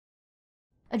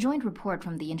A joint report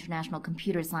from the International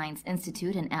Computer Science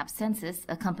Institute and AppCensus,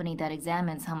 a company that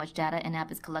examines how much data an app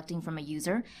is collecting from a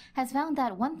user, has found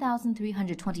that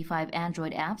 1,325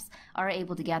 Android apps are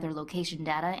able to gather location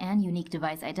data and unique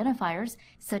device identifiers,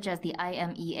 such as the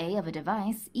IMEA of a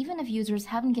device, even if users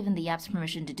haven't given the apps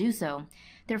permission to do so.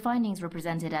 Their findings were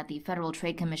presented at the Federal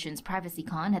Trade Commission's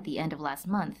PrivacyCon at the end of last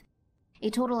month. A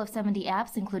total of 70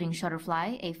 apps, including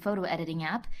Shutterfly, a photo editing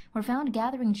app, were found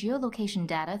gathering geolocation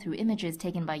data through images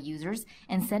taken by users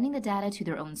and sending the data to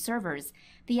their own servers.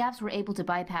 The apps were able to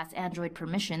bypass Android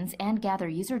permissions and gather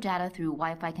user data through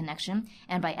Wi-Fi connection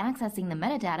and by accessing the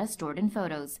metadata stored in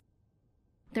photos.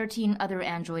 13 other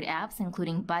Android apps,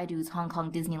 including Baidu's Hong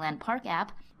Kong Disneyland Park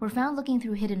app, were found looking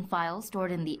through hidden files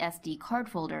stored in the SD card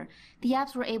folder. The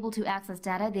apps were able to access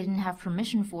data they didn't have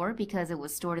permission for because it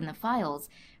was stored in the files.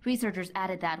 Researchers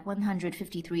added that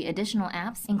 153 additional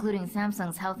apps, including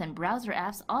Samsung's health and browser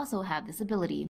apps, also have this ability.